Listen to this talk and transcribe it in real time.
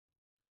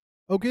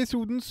Okay,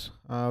 students,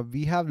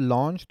 we have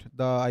launched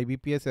the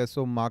IBPS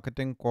SO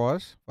marketing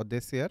course for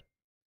this year.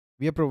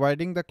 We are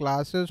providing the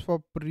classes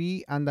for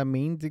pre and the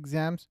mains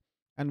exams,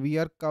 and we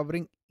are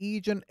covering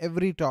each and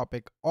every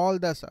topic, all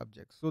the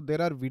subjects. So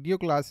there are video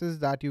classes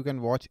that you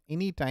can watch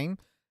anytime,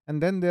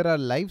 and then there are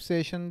live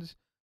sessions.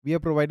 We are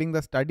providing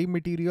the study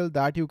material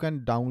that you can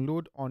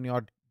download on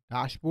your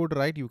dashboard,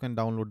 right? You can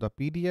download the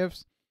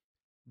PDFs.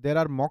 There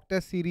are mock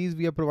test series.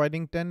 We are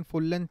providing 10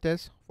 full length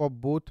tests for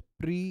both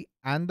pre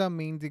and the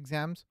mains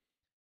exams.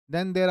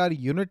 Then there are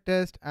unit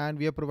tests, and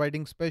we are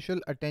providing special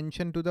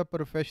attention to the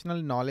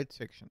professional knowledge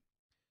section.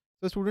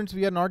 So students,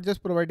 we are not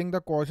just providing the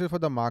courses for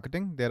the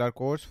marketing. There are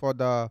courses for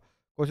the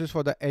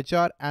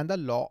HR and the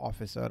law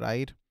officer,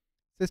 right?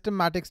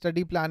 Systematic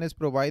study plan is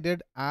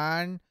provided,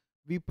 and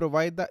we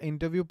provide the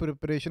interview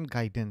preparation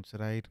guidance,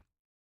 right?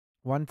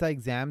 Once the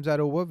exams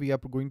are over, we are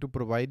going to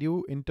provide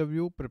you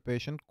interview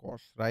preparation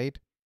course, right?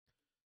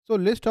 So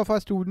list of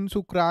our students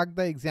who cracked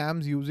the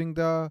exams using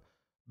the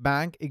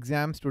bank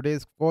exams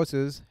today's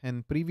courses.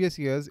 In previous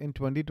years, in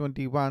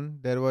 2021,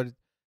 there were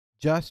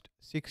just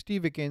 60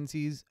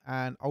 vacancies,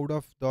 and out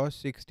of those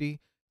 60,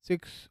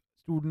 6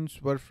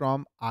 students were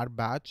from our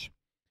batch.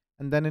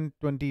 And then in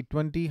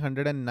 2020,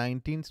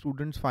 119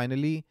 students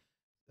finally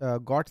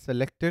got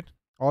selected.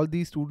 All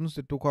these students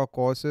that took our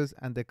courses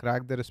and they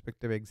cracked their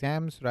respective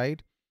exams,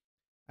 right?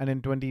 And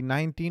in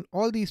 2019,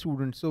 all these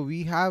students, so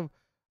we have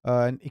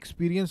an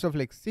experience of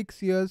like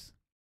 6 years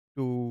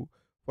to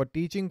for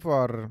teaching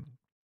for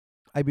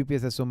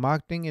IBPS SO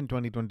marketing in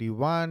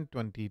 2021,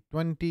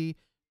 2020,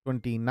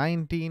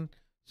 2019.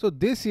 So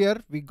this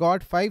year we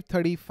got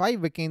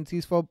 535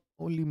 vacancies for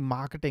only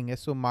marketing,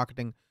 SO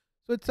marketing.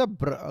 So it's a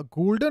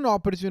golden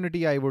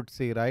opportunity, I would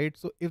say, right?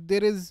 So if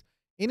there is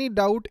any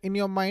doubt in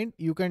your mind,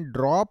 you can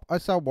drop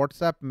us a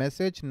WhatsApp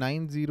message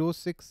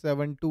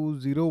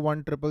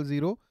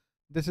 906720100.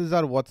 This is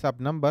our WhatsApp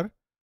number.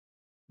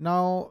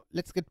 Now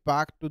let's get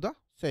back to the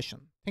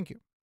session. Thank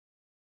you.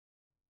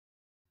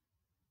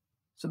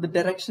 So the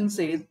direction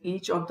says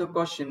each of the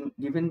question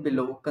given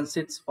below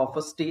consists of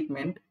a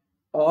statement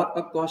or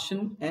a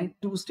question and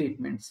two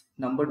statements.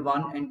 Numbered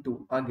 1 and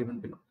 2 are given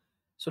below.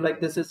 So like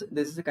this is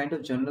a kind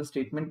of general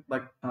statement,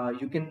 but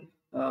you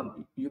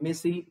may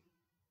see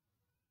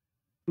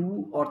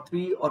 2 or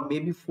 3 or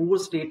maybe 4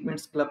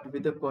 statements clubbed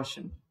with a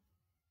question.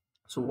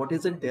 So what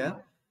is it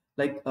there?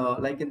 Like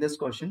in this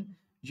question,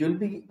 you'll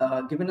be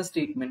given a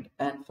statement,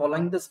 and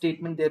following the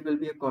statement there will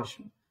be a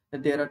question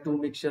that there are two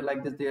mixture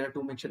like this, there are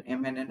two mixture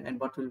M and N, and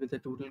what will be the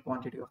total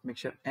quantity of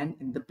mixture N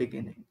in the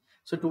beginning.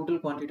 So total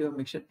quantity of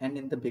mixture N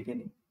in the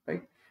beginning,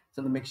 right?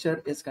 So the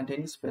mixture is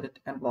containing spirit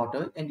and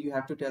water, and you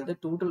have to tell the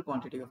total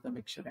quantity of the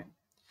mixture N.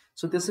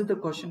 So this is the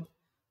question.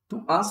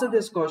 To answer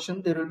this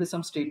question, there will be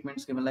some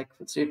statements given, like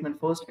statement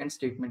first and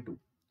statement 2.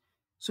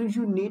 So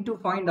you need to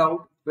find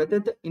out whether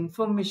the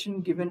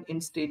information given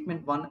in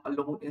statement 1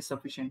 alone is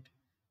sufficient,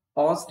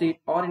 or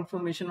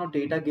information or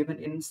data given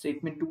in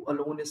statement 2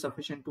 alone is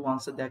sufficient to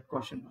answer that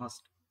question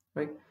asked,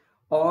 right?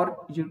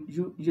 Or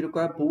you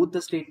require both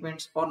the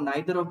statements, or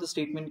neither of the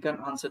statement can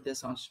answer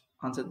this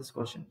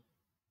question.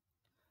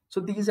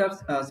 So these are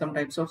some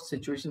types of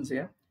situations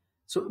here.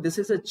 So this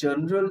is a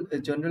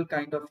general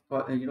kind of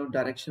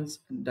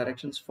directions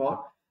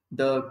for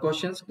the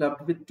questions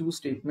clubbed with two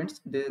statements.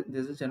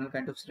 There's a general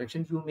kind of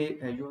selection.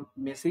 You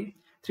may see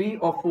 3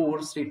 or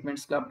 4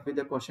 statements clubbed with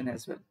a question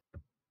as well.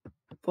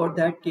 For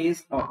that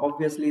case,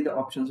 obviously the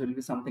options will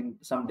be some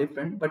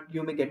different, but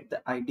you may get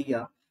the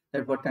idea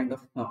that what kind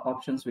of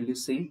options will you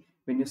see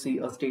when you see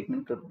a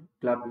statement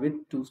clubbed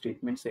with two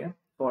statements here.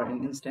 For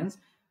an instance,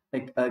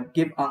 like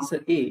give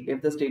answer A if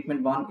the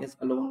statement 1 is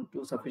alone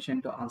too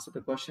sufficient to answer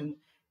the question,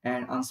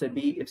 and answer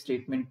B if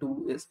statement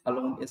 2 is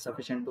alone is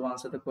sufficient to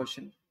answer the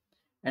question,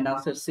 and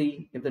answer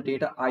C if the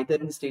data either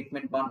in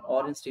statement 1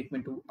 or in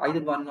statement 2,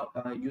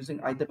 using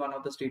either one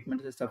of the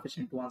statements is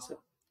sufficient to answer.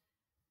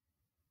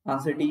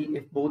 Answer D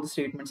if both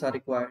statements are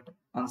required.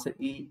 Answer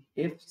E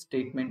if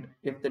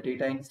the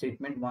data in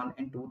statement 1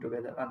 and 2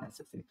 together are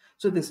necessary.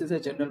 So this is a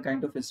general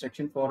kind of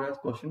instruction for a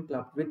question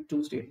clubbed with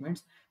two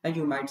statements, and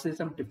you might see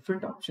some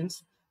different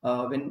options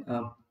when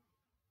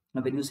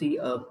you see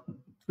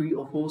 3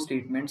 or 4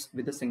 statements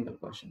with a single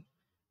question.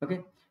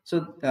 Okay,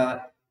 so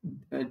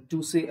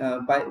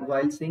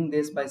by seeing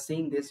this,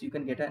 you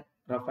can get a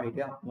rough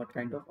idea what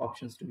kind of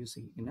options do you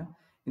see in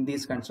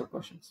these kinds of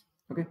questions.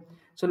 Okay,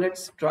 so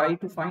let's try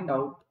to find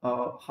out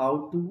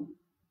how to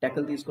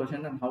tackle these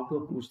questions and how to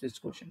approach this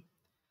question.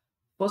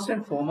 First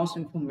and foremost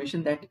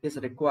information that is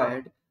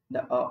required,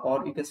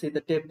 or you can say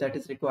the tip that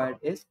is required,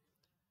 is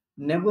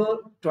never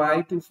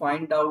try to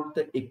find out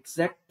the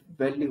exact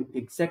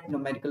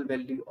numerical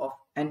value of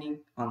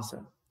any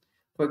answer.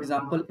 For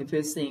example, if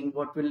you're saying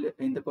what will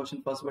in the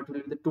question first, what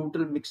will be the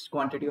total mixed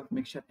quantity of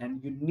mixture,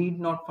 and you need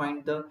not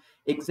find the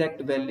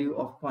exact value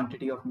of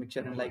quantity of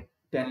mixture in like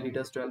 10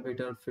 liters, 12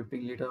 liters,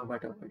 15 liters,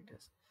 whatever it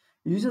is.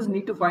 You just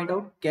need to find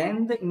out,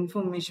 can the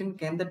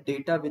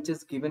data which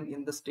is given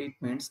in the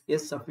statements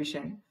is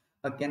sufficient,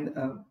 can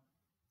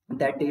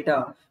that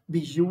data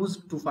be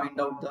used to find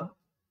out the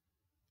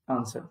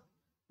answer.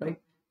 right?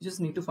 You just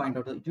need to find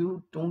out that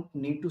you don't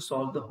need to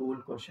solve the whole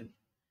question.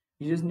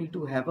 You just need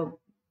to have a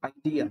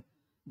idea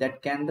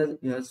that can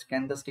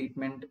the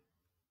statement,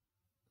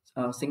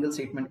 single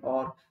statement,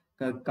 or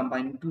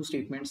combining two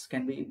statements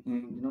can be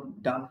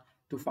done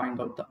to find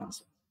out the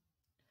answer.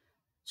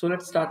 So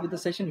let's start with the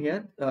session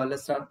here.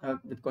 Let's start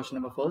with question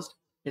number first.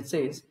 It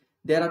says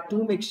there are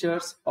two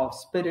mixtures of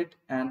spirit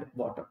and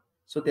water.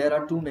 So there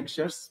are two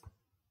mixtures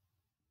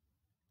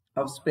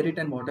of spirit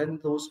and water,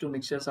 and those two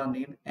mixtures are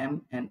named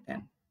M and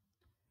N.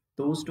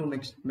 Those two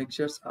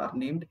mixtures are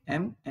named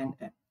M and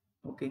N.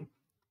 Okay,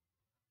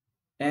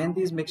 and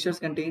these mixtures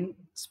contain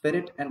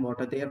spirit and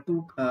water. They have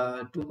two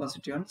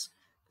constituents,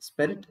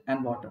 spirit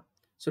and water.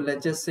 So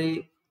let's just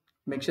say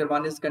mixture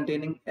one is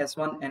containing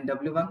S1 and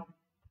W1,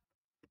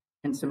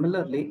 and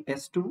similarly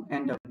S2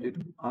 and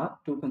W2 are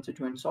two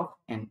constituents of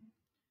N,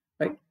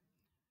 right?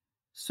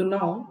 So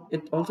now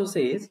it also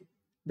says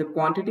the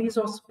quantities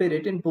of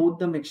spirit in both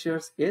the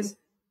mixtures is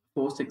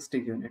 460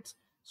 units.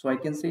 So I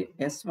can say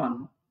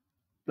S1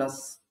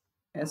 plus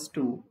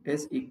S2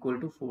 is equal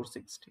to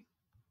 460.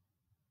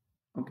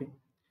 Okay.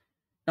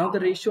 Now the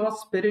ratio of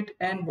spirit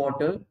and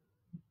water,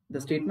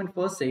 the statement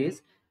first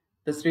says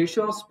the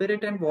ratio of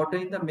spirit and water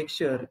in the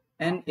mixture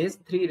N is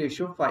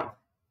 3:5.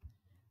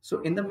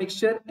 So in the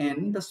mixture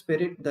N,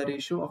 the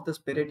ratio of the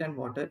spirit and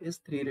water is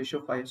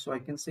 3:5. So I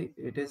can say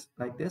it is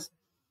like this,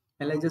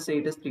 and let's just say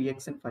it is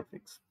 3x and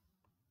 5x.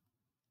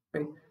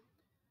 Right.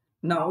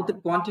 Now the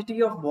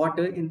quantity of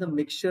water in the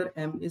mixture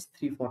M is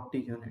 340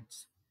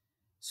 units.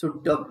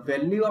 So the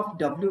value of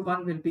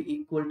W1 will be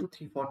equal to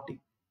 340.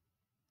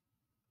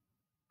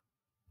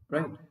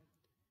 Right.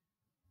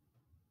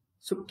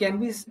 So can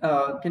we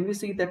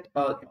see that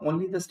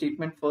only the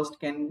statement first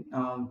can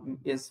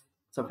is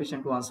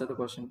sufficient to answer the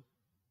question,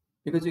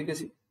 because you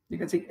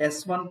can see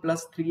S1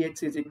 plus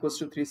 3x is equals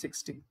to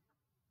 360.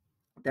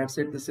 That's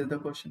it. This is the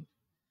question.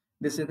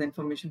 This is the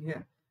information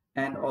here.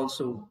 And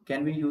also,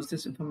 can we use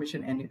this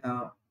information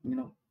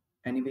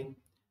anyway?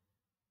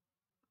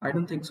 I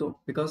don't think so,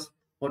 because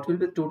what will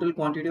be the total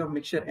quantity of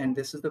mixture? And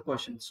this is the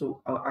question.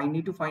 So I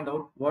need to find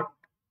out what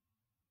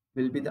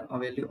will be the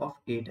value of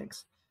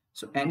 8x.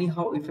 So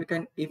anyhow, if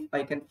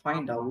I can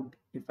find out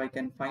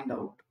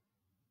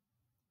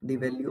the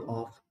value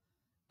of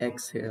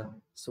x here,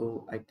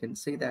 so I can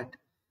say that,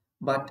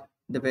 but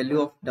the value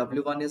of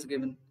W1 is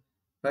given,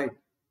 right?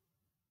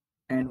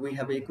 And we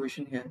have an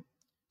equation here.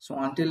 So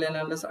until and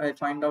unless I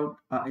find out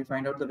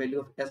the value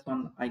of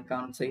S1, I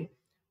can't say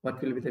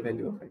what will be the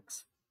value of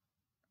x,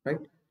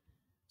 right?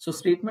 So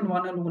statement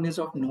 1 alone is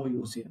of no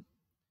use here.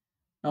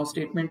 Now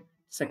statement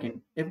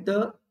second, if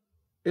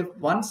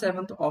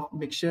 1/7 of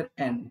mixture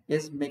N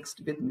is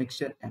mixed with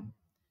mixture M,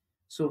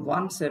 so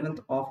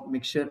 1/7 of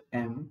mixture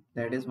M,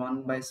 that is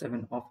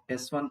 1/7 of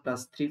S1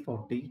 plus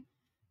 340,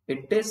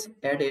 it is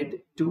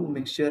added to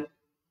mixture,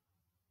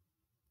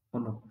 oh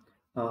no,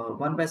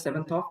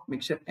 1/7 of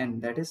mixture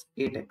N, that is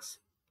 8x,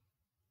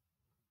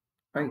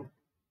 right?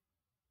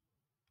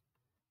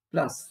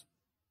 Plus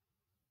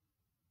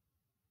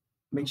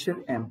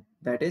mixture M,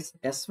 that is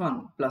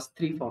S1 plus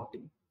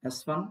 340,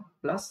 S1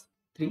 plus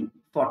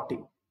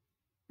 340,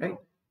 right?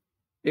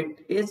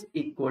 It is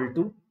equal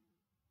to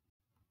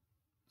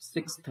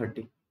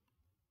 630.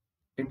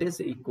 It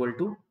is equal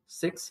to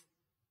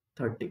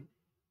 630.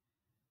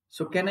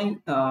 So can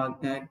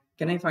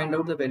I find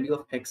out the value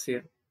of x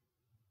here?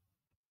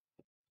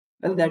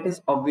 Well, that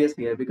is obvious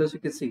here, because you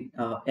can see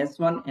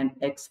S1 and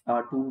x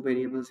are two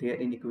variables here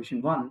in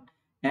equation 1,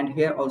 and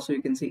here also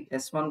you can see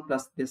S1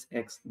 plus this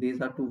x.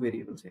 These are two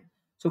variables here.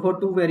 So for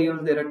two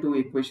variables there are two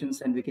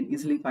equations, and we can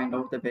easily find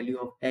out the value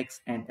of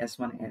x and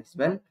S1 as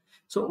well.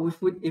 So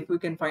if we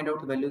can find out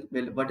the value,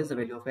 well, what is the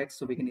value of x,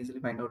 so we can easily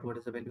find out what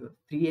is the value of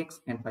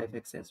 3x and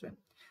 5x as well.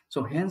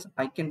 So hence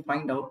I can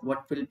find out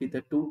what will be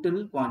the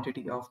total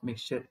quantity of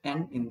mixture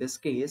N in this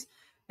case,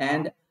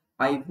 and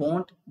I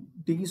want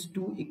these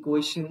two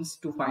equations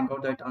to find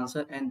out that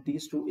answer. And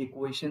these two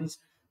equations,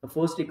 the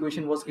first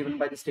equation was given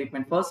by the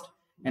statement first,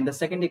 and the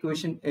second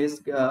equation is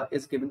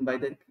given by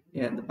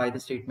the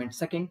statement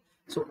second.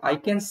 So I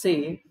can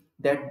say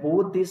that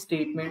both these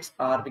statements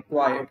are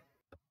required,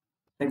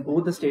 and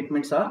both the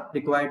statements are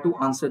required to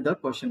answer the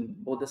question.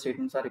 Both the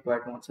statements are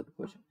required to answer the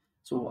question.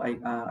 So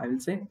I will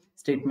say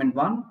statement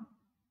 1,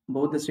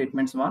 both the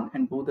statements 1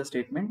 and both the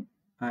statement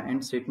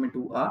and statement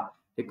 2 are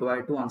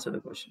required to answer the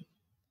question.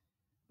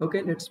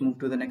 Okay, let's move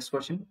to the next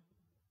question.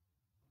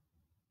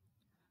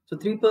 So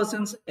 3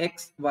 persons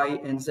X, Y,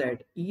 and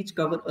Z each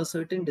cover a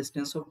certain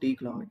distance of d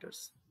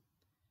kilometers.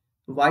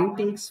 Y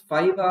takes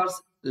 5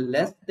 hours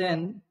less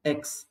than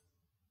X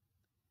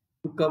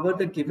to cover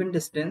the given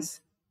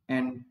distance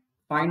and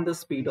find the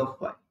speed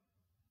of Y.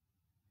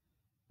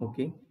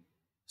 Okay,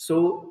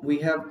 so we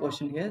have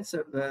question here,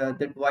 so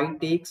that Y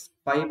takes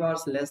 5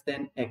 hours less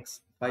than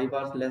X, 5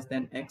 hours less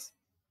than X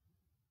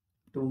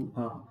to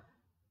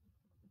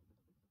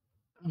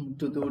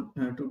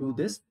do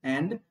this,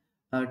 and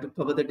to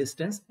cover the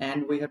distance,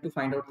 and we have to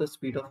find out the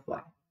speed of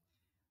Y.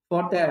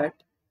 For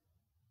that,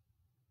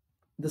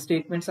 the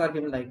statements are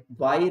given like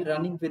y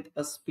running with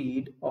a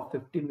speed of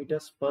 50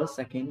 meters per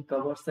second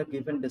covers the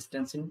given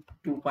distance in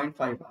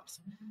 2.5 hours.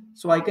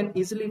 So I can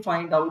easily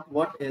find out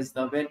what is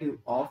the value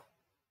of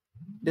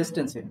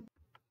distance here,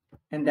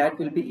 and that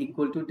will be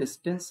equal to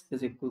distance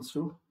is equals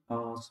to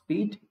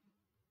speed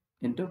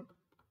into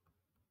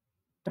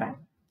time.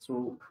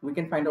 So we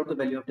can find out the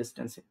value of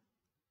distance here.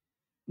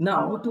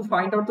 Now to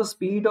find out the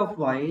speed of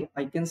y,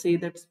 I can say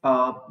that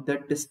the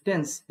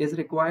distance is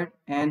required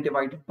and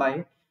divided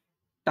by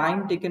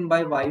time taken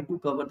by y to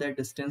cover that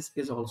distance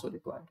is also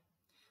required.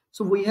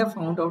 So we have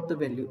found out the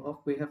value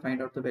of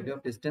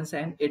distance,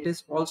 and it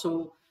is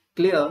also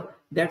clear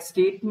that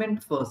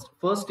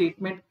first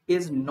statement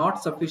is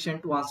not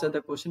sufficient to answer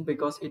the question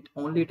because it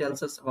only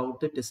tells us about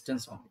the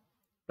distance only,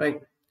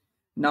 right?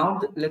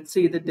 Now let's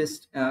see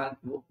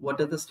what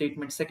does the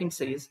statement second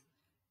says.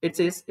 It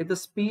says if the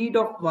speed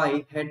of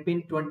y had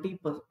been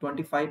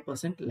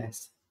 25%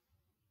 less.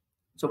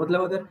 So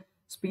मतलब अगर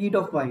speed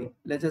of y,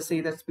 let's just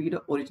say that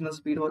original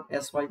speed was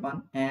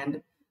sy1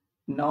 and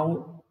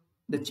now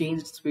the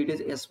changed speed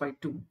is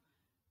sy2.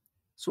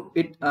 So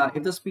if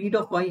the speed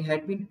of y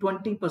had been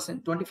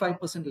 20%,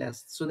 25%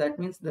 less, so that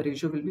means the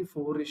ratio will be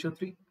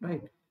 4:3,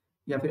 right?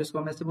 या फिर इसको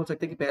हम ऐसे बोल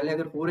सकते हैं कि पहले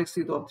अगर 4x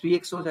थी तो अब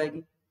 3x हो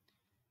जाएगी,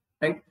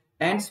 right?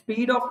 And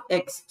speed of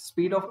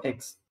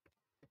x,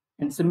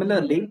 and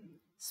similarly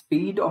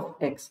speed of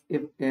x,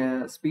 if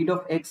speed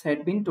of x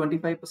had been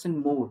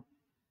 25% more,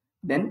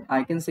 then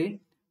I can say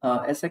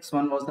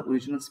sx1 was the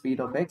original speed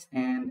of x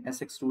and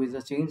sx2 is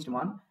the changed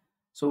one.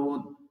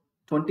 So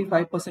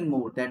 25%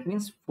 more, that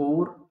means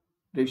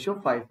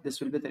 4:5. This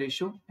will be the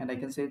ratio, and I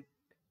can say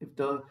if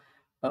the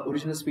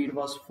original speed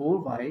was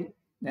 4y,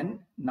 then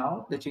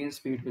now the change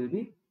speed will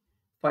be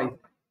 5.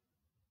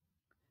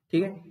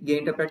 ठीक है, ये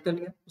interpret कर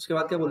लिया. उसके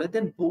बाद क्या बोला,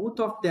 then both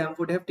of them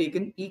would have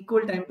taken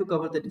equal time to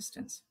cover the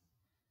distance.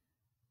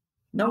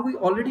 Now we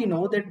already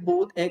know that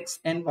both x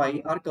and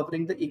y are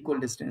covering the equal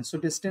distance, so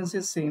distance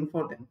is same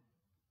for them,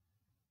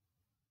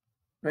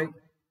 right?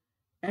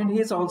 And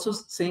he is also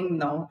saying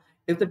now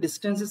if the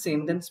distance is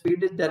same, then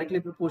speed is directly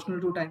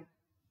proportional to time.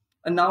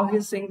 And now he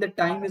is saying that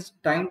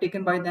time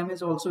taken by them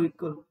is also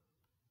equal.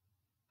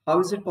 How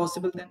is it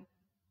possible then?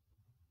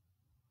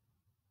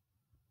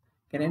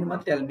 Can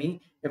anyone tell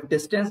me, if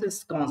distance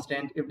is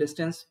constant, if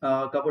distance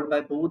covered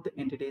by both the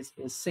entities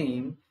is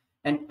same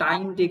and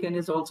time taken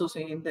is also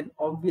same, then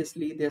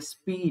obviously the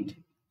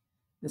speed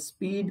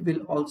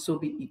will also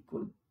be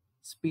equal.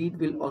 Speed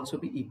will also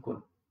be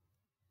equal.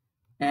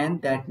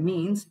 And that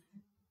means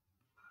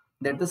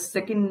that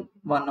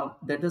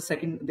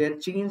their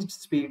changed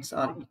speeds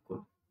are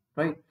equal,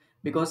 right?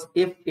 Because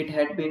if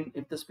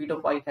the speed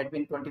of y had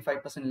been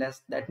 25%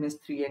 less, that means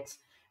 3x,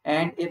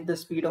 and if the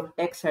speed of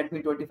x had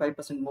been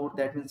 25% more,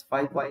 that means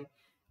 5y.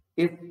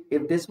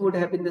 If this would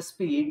have been the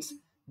speeds,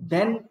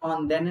 then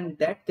in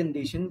that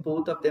condition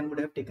both of them would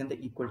have taken the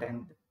equal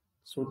time.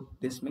 So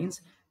this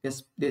means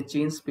their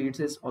change speeds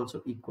is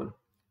also equal.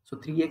 So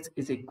 3x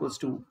is equals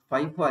to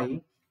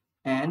 5y,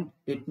 and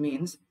it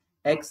means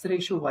x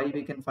ratio y,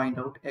 we can find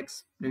out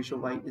x ratio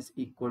y is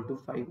equal to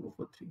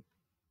 5/3.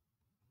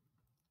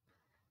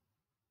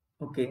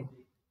 Okay,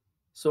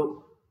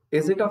 so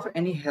is it of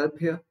any help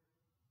here?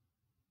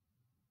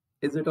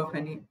 Is it of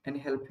any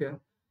help here?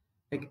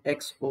 Like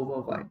x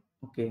over y.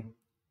 Okay,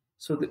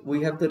 so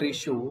we have the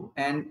ratio,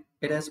 and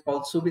it has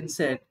also been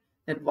said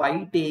that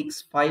y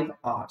takes 5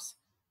 hours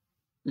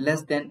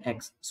less than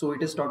x. So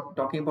it is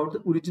talking about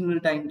the original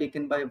time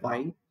taken by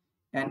y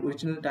and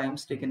original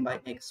times taken by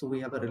x. So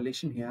we have a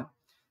relation here.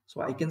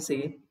 So I can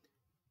say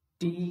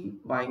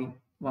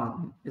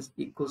ty1 is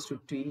equals to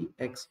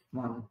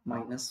tx1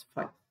 minus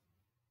 5,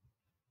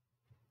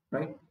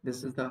 right?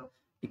 This is the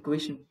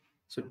equation.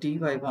 So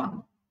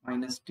ty1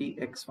 minus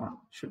tx1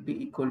 should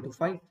be equal to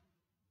 5,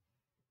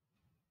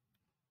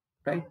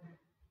 right?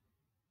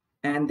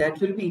 And that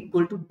will be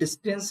equal to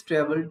distance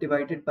traveled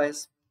divided by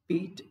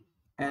speed,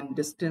 and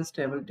distance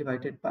traveled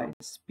divided by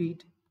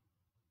speed,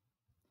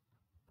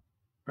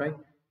 right?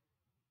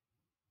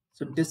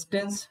 So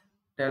distance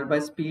traveled by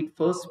speed,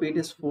 first speed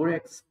is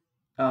 4x,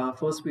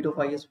 first speed of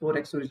y is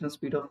 4x, original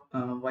speed of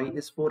y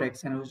is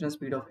 4x, and original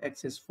speed of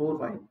x is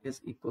 4y is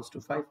equals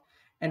to 5.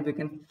 And we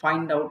can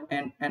find out,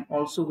 and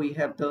also we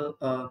have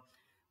the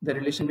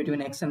relation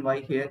between x and y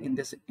here in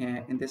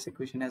this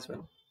equation as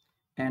well.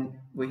 And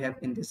we have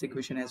in this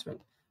equation as well,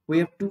 we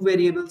have two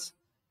variables.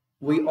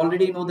 We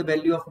already know the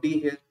value of d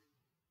here,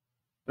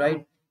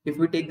 right? If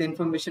we take the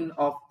information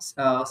of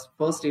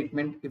first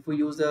statement, if we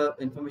use the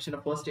information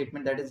of first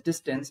statement, that is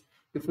distance,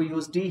 if we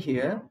use d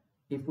here,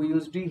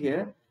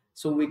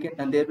 so we can,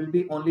 and there will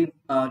be only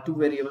two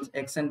variables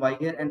x and y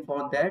here, and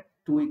for that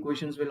two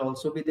equations will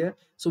also be there.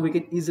 So we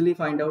can easily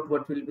find out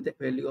what will be the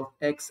value of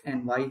x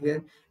and y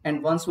here.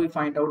 And once we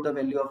find out the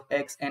value of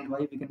x and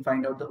y, we can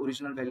find out the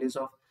original values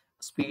of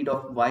speed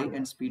of y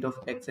and speed of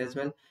x as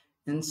well.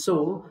 And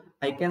so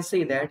I can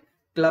say that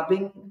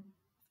clubbing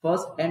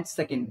first and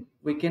second,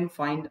 we can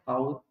find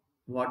out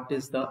what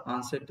is the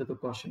answer to the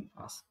question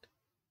asked.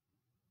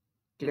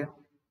 Clear?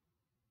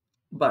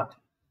 But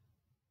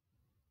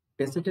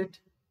is it?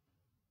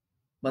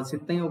 बस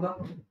इतना ही होगा?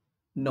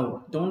 No,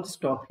 don't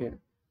stop here,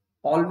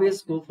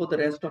 always go for the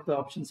rest of the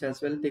options as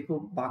well. देखो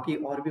बाकी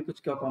और भी कुछ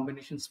क्या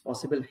combinations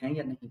possible हैं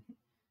या नहीं है,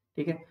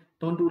 ठीक है।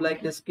 डोंट डू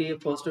लाइक दिस के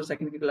फर्स्ट और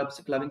सेकंड के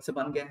क्लबिंग से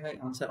बन गया है,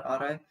 आंसर आ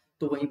रहा है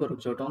तो वहीं पर रुक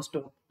जाओ।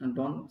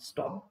 Don't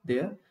stop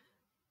there,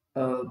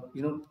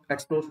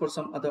 explore for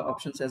some other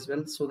options as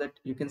well so that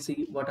you can see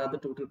what are the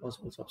total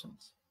possible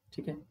options,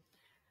 ठीक है।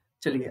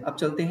 चलिए अब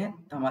चलते हैं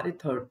हमारे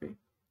थर्ड पे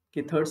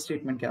कि थर्ड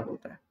स्टेटमेंट क्या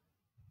बोलता है।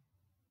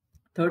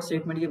 थर्ड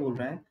स्टेटमेंट ये बोल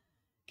रहा है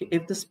कि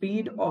if the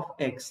speed of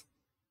x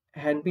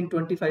had been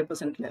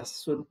 25% less,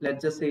 so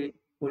let's just say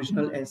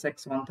original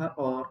sx1 था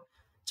और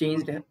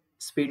changed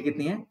speed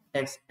कितनी है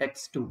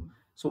x2,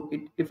 so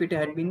if it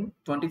had been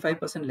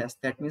 25% less,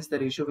 that means the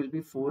ratio will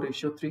be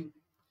 4:3,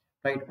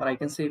 right? or I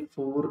can say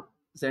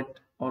 4z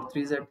or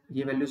 3z,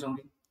 ये values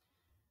होंगी,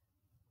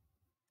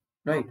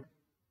 right?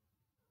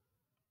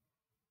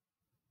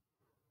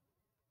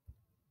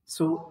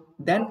 So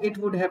then it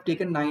would have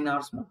taken 9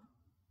 hours more.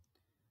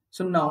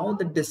 So now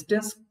the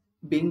distance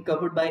being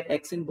covered by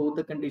x in both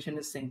the condition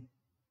is same,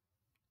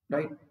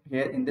 right?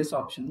 Here in this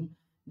option,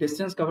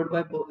 distance covered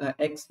by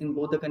x in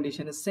both the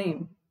condition is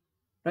same,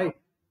 right?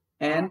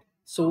 And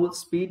so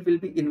speed will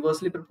be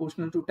inversely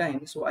proportional to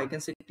time. So I can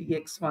say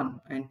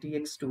tx1 and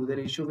tx2, the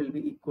ratio will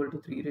be equal to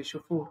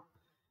 3:4.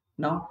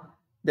 Now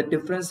the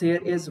difference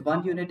here is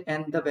 1 unit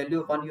and the value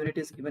of 1 unit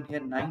is given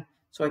here 9.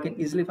 So I can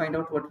easily find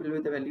out what will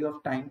be the value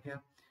of time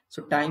here.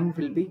 So time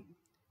will be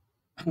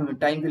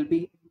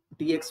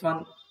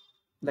tx1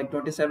 like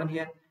 27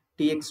 here,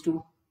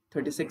 tx2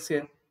 36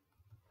 here,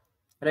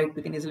 right?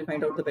 We can easily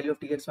find out the value of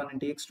tx1 and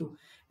tx2,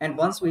 and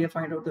once we have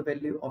find out the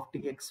value of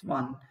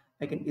tx1,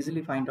 I can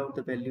easily find out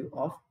the value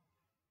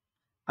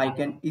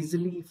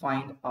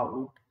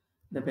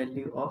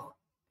of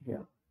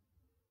here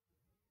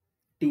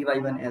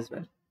ty1 as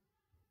well,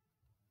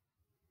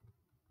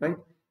 right?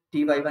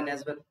 ty1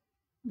 as well,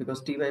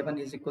 because ty1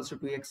 is equals to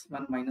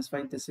 2x1 minus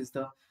 5. This is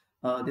the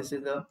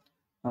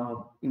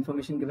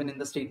information given in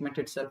the statement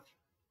itself,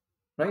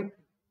 right?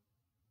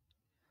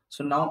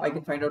 So now I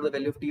can find out the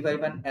value of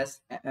ty1 as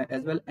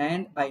well,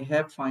 and I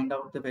have find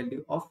out the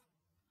value of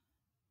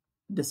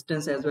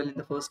distance as well in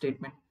the first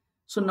statement.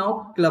 So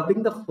now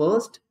clubbing the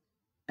first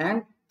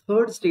and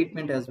third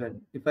statement as well.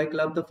 If I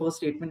club the first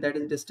statement, that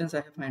is distance,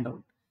 I have find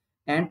out,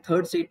 and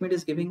third statement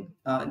is giving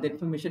the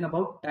information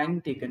about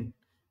time taken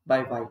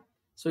by y.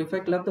 So if I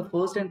club the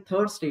first and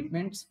third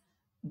statements,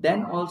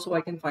 then also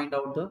I can find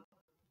out the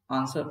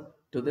answer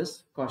to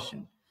this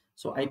question.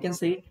 So I can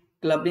say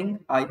clubbing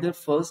either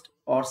first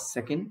or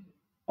second,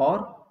 or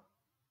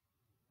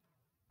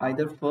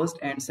either first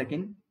and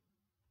second,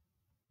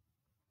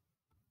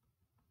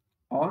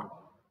 or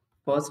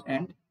first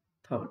and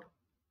third,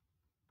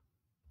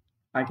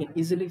 I can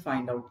easily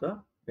find out the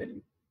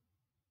value.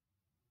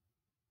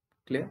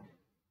 Clear?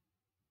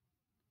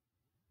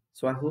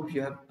 So I hope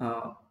you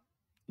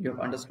have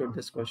understood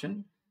this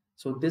question.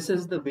 So this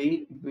is the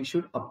way we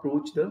should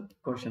approach the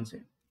questions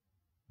here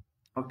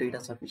of data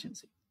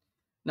sufficiency.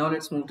 Now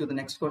let's move to the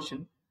next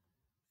question.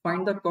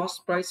 Find the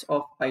cost price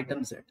of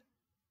item Z.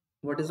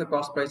 What is the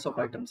cost price of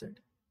item Z?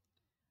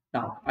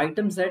 Now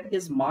item Z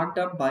is marked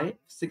up by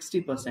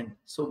 60%.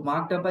 So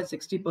marked up by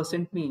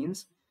 60%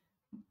 means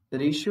the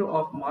ratio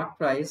of marked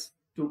price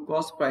to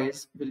cost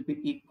price will be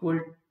equal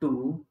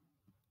to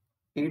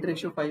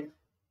 8:5,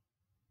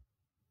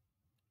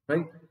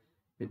 right?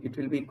 It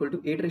will be equal to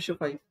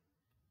 8:5.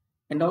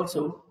 And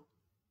also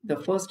the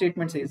first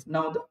statement says,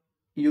 now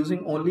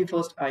using only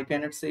first, I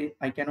cannot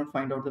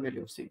find out the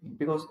value of C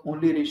because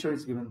only ratio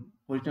is given.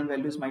 Original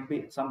values might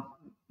be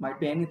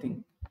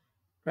anything,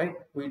 right?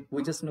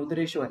 We just know the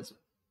ratio at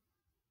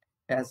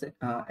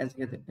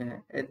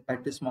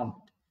this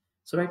moment.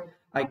 So right,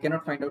 I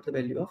cannot find out the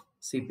value of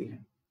CP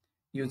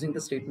using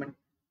the statement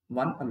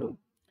 1 alone.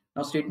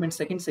 Now statement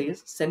second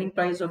says selling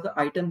price of the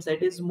item Z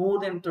is more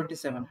than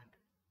 2700.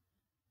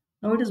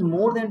 Now it is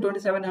more than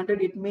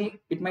 2700.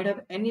 It might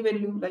have any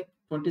value like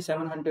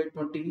 2700,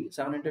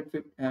 2700,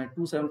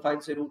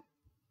 2750,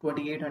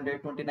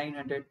 2800,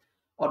 2900,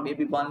 or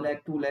maybe 1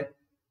 lakh, 2 lakh.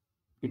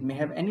 It may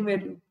have any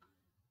value.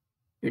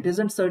 It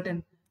isn't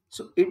certain.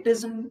 So it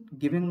isn't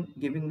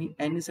giving me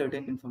any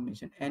certain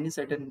information. Any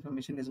certain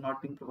information is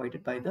not being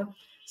provided by the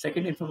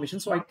second information.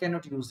 So I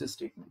cannot use this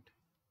statement.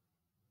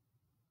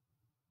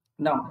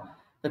 Now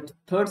the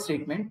third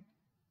statement,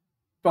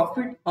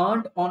 profit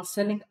earned on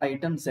selling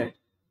item Z.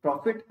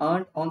 Profit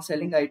earned on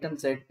selling item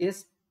Z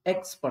is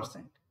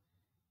X%,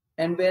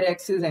 and where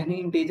X is any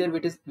integer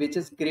which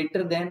is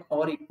greater than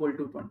or equal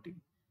to 20.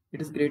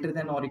 It is greater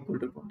than or equal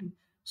to 20.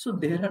 So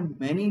there are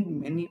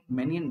many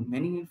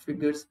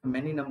figures,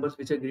 many numbers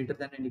which are greater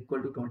than and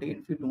equal to 20.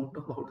 If you don't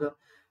know about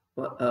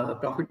the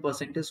profit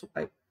percentage, so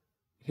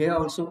here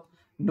also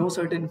no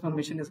certain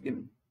information is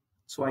given.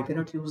 So I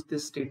cannot use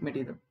this statement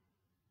either,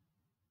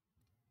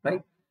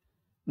 right?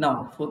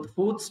 Now for the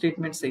fourth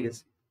statement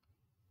says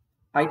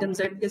item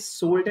Z is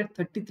sold at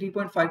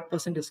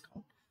 33.5%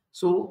 discount.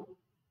 So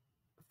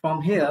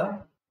from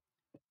here,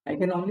 I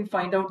can only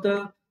find out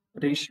the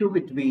ratio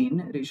between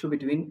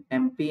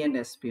MP and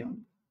SP.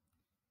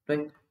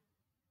 right?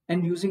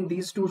 And using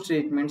these two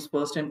statements,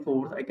 first and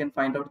fourth, I can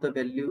find out the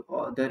value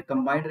or the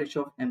combined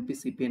ratio of MP,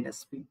 CP, and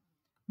SP.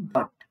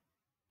 But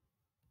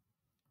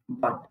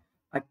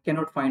I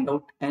cannot find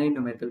out any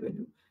numerical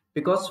value,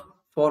 because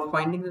for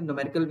finding the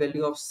numerical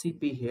value of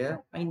CP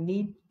here, I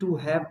need to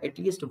have at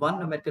least one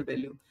numerical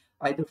value,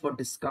 either for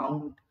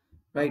discount,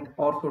 right,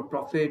 or for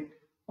profit,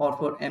 or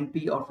for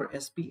MP, or for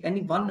SP.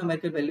 Any one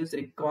numerical value is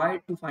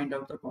required to find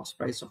out the cost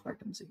price of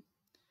item C.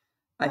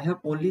 I have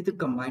only the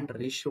combined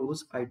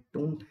ratios. I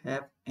don't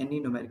have any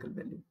numerical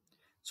value.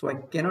 So I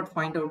cannot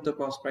find out the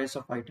cost price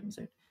of item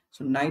Z.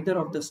 So neither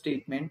of the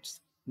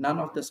statements, none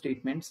of the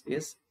statements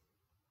is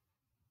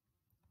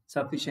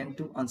sufficient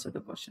to answer the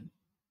question.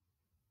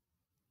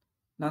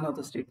 None of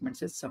the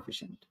statements is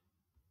sufficient.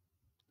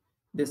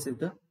 This is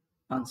the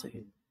answer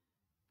here.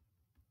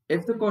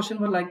 If the question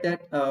were like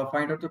that,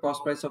 find out the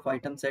cost price of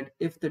item Z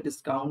if the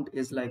discount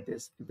is like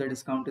this, if the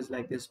discount is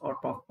like this, or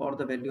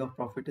the value of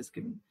profit is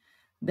given,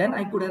 then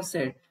I could have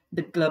said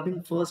that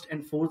clubbing first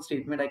and fourth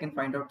statement, I can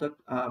find out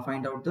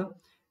the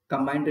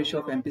combined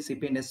ratio of MP,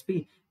 CP, and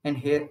SP,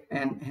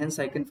 and hence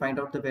I can find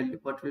out the value,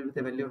 what will be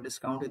the value of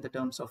discount in the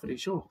terms of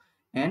ratio,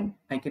 and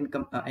I can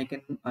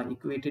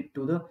equate it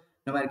to the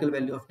numerical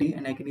value of D,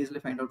 and I can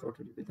easily find out what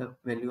will be the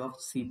value of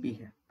CP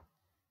here.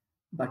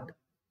 But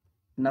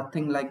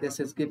nothing like this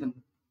is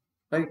given,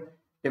 right?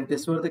 If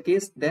this were the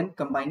case, then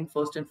combining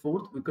first and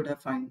fourth, we could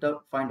have find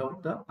out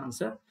the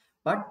answer.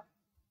 But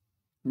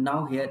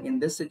now here in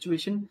this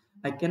situation,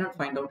 I cannot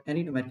find out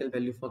any numerical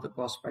value for the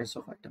cost price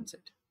of item Z.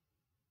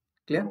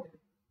 Clear?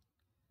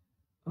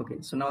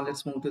 Okay, so now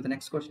let's move to the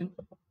next question.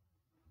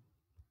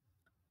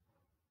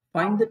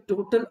 Find the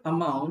total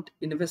amount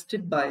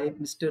invested by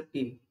Mr.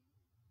 A.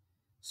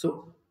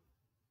 So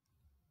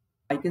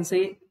I can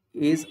say A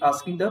is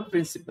asking the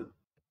principal.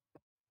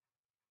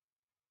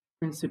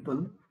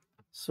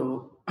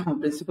 So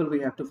principal we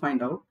have to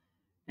find out,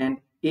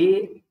 and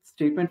A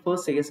statement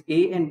first says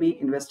A and B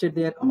invested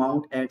their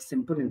amount at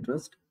simple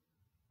interest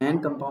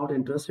and compound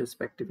interest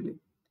respectively,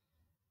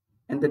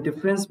 and the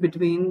difference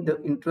between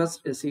the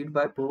interest received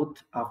by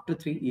both after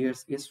 3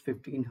 years is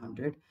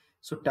 1500.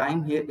 So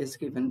time here is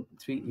given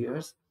 3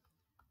 years,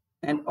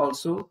 and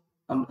also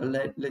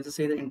let's just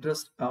say the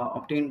interest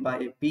obtained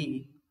by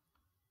B,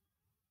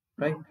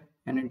 right,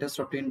 and interest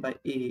obtained by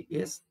A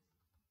is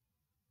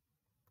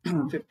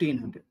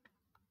 1500.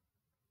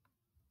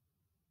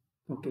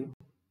 Okay,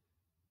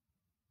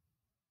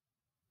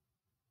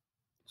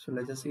 so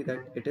let's just see that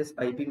it is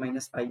IB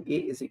minus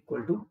IA is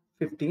equal to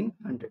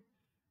 1500.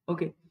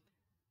 Okay,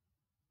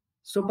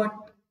 so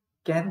but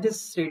can this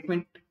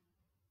statement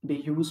be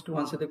used to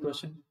answer the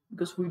question?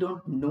 Because we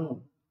don't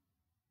know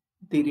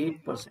the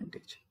rate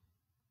percentage,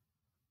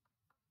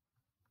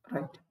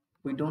 right?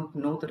 We don't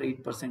know the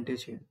rate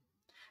percentage here.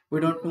 We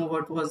don't know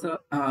what was the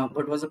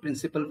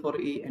principal for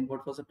A and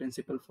what was the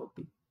principal for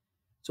B.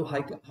 So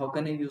how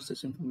can I use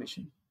this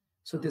information?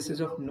 So this is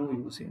of no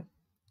use here.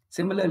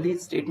 Similarly,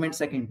 statement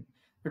second,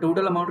 the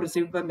total amount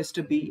received by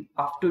Mr. B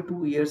after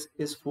 2 years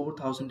is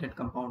 4000 at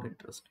compound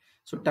interest.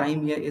 So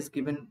time here is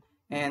given,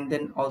 and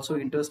then also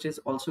interest is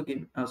also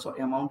given,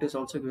 amount is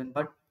also given.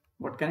 But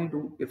what can I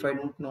do if I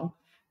don't know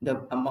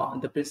the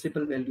amount, the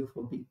principal value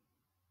for B,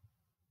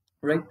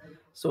 right?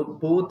 So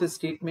both the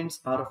statements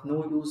are of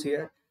no use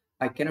here.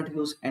 I cannot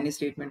use any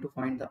statement to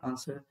find the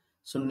answer.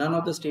 So none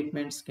of the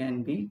statements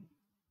can be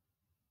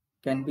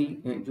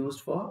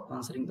used for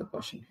answering the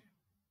question.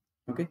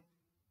 Okay,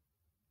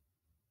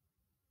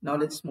 now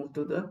let's move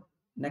to the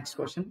next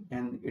question,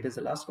 and it is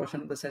the last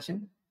question of the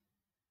session.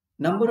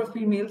 Number of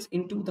females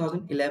in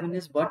 2011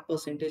 is what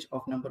percentage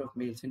of number of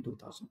males in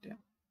 2010?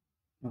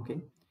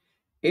 Okay,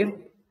 if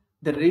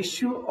the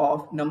ratio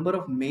of number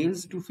of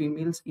males to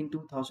females in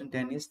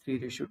 2010 is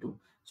 3:2,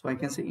 so I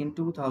can say in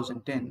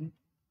 2010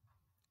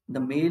 the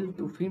male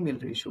to female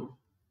ratio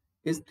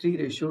is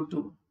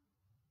 3:2,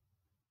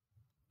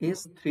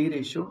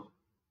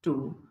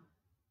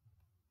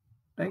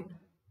 right?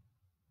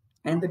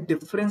 And the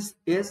difference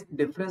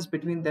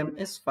between them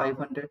is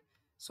 500.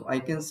 So I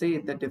can say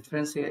the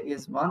difference here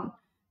is 1,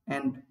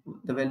 and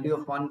the value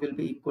of 1 will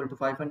be equal to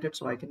 500.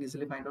 So I can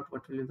easily find out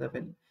what will be the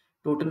value.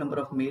 Total number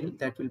of male,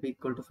 that will be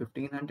equal to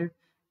 1500,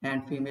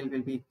 and female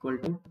will be equal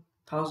to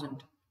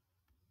 1000,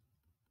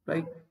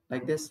 right?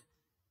 Like this.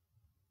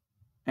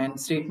 And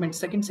statement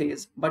second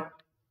says, but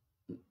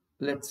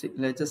let's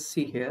just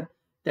see here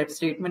that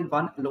statement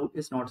 1 alone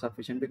is not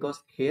sufficient,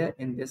 because here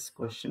in this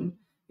question,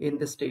 in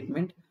this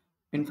statement,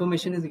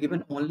 information is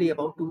given only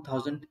about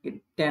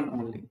 2010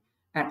 only,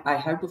 and I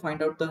have to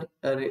find out the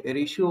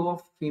ratio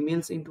of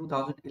females in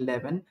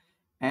 2011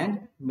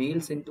 and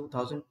males in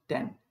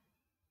 2010,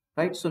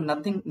 right? So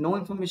no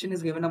information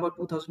is given about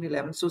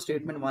 2011, so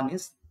statement 1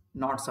 is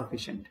not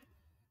sufficient.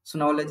 So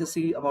now let's just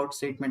see about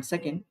statement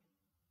second.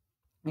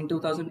 In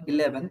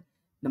 2011,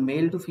 the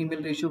male to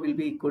female ratio will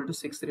be equal to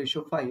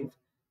 6:5,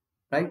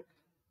 right?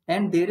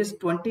 And there is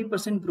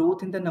 20%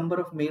 growth in the number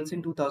of males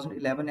in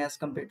 2011 as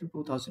compared to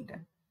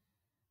 2010.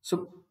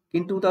 So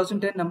in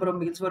 2010, number of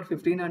males were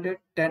 1500,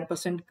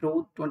 10%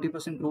 growth,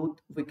 20%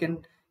 growth. We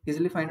can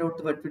easily find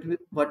out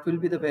what will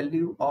be the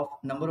value of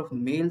number of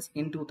males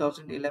in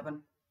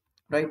 2011,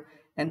 right?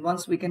 And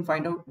once we have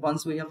found out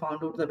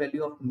the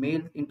value of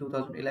male in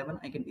 2011,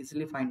 I can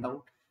easily find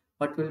out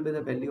what will be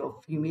the value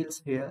of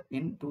females here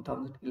in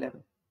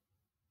 2011,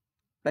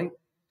 right?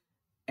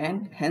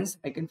 And hence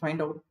I can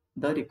find out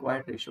the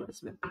required ratio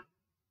as well.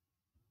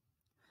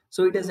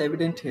 So it is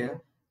evident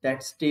here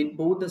that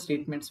both the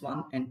statements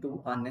 1 and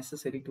 2 are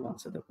necessary to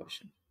answer the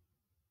question.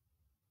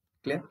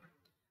 Clear?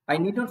 I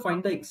need not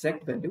find the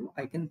exact value.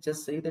 I can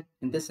just say that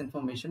in this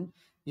information,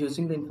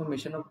 using the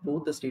information of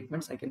both the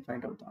statements, I can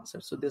find out the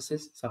answer. So this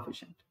is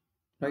sufficient,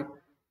 right?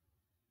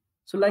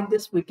 So like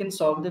this, we can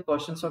solve the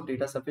questions of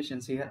data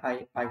sufficiency here.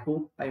 I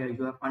hope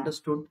you have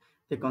understood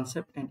the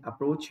concept and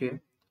approach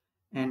here.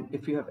 And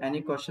if you have any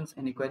questions,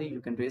 any query,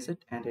 you can raise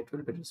it and it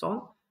will be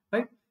resolved,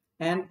 right?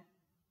 And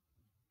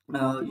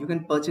you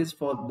can purchase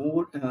for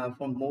more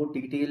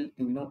detailed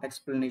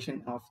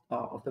explanation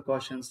of the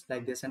questions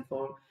like this, and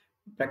for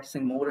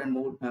practicing more and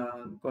more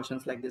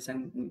questions like this,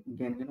 and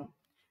again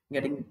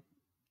getting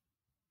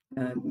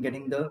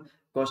getting the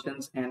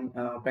questions and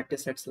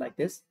practice sets like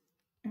this,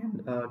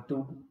 and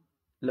to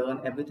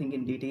learn everything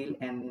in detail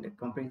and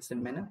comprehensive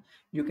manner,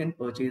 you can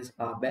purchase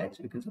our batch,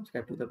 you can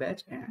subscribe to the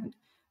batch, and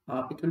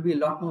it will be a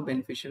lot more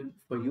beneficial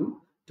for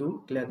you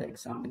to clear the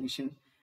examination